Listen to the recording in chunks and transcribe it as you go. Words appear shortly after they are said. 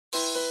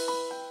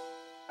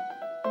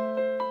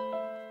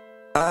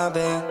I've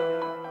been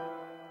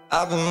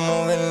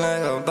moving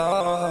like a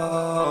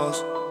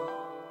boss.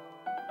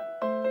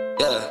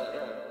 Yeah.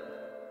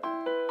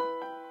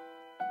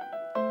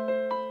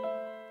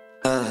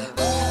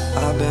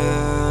 I've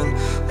been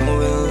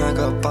moving like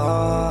a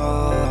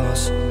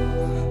boss.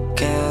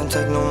 Can't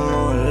take no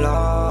more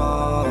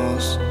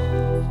loss.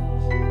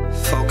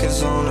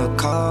 Focus on the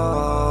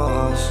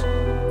cause.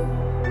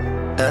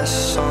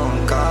 That's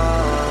on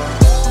God.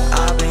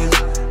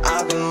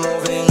 I've been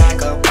moving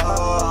like a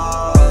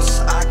boss.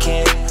 I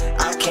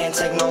can't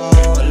take no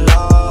more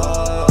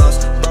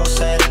loss. Bro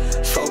said,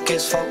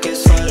 focus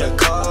for the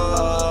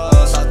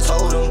cause. I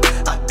told him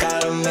I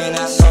got him and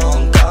that's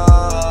on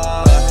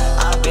God.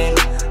 I've been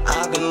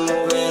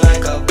moving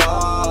like a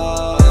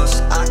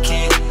boss. I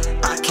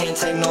can't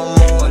take no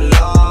more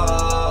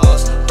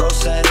loss. Bro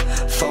said,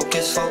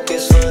 focus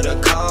for the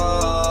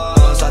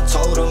cause. I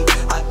told him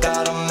I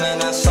got him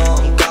and that's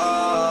on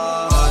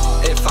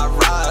God. If I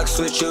rocks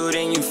with you,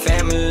 then you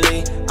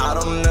family. I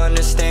don't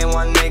understand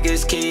why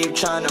niggas keep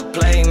tryna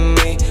play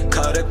me.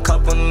 Cut a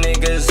couple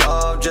niggas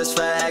off just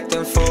for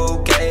acting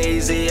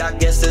fugazi. I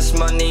guess this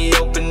money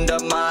opened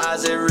up my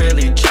eyes, it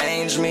really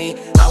changed me.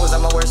 I was at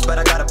my worst, but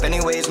I got up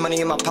anyways.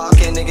 Money in my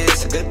pocket, nigga,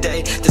 it's a good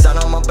day. Design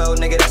on my belt,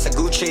 nigga, that's a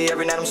Gucci.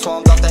 Every night I'm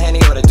swamped off the Henny,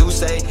 what I do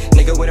say.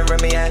 Nigga, where the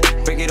Remy at?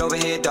 Bring it over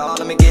here, dawg,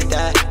 let me get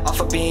that. Off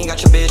a bean,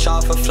 got your bitch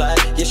off a flat.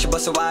 Yeah, she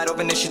bustin' wide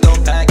open and she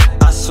don't pack.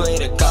 I swear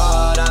to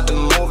God, I've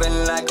been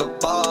moving like a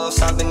boss.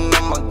 I've been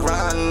on my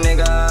grind,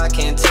 nigga, I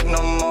can't take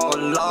no more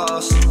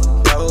loss.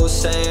 Bro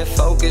say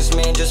focus,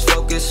 man, just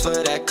focus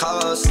for that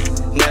cause.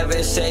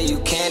 Never say you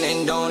can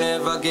and don't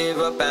ever give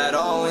up at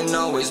all and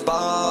always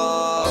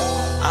ball.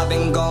 I've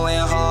been going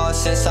hard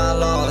since I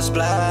lost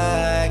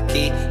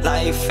Blackie.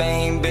 Life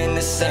ain't been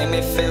the same,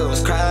 it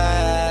feels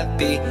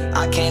crappy.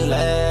 I can't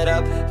let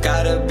up,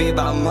 gotta be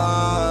about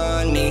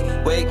money.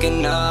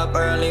 Waking up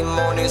early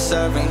morning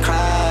serving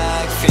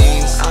crack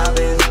fiends. I've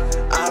been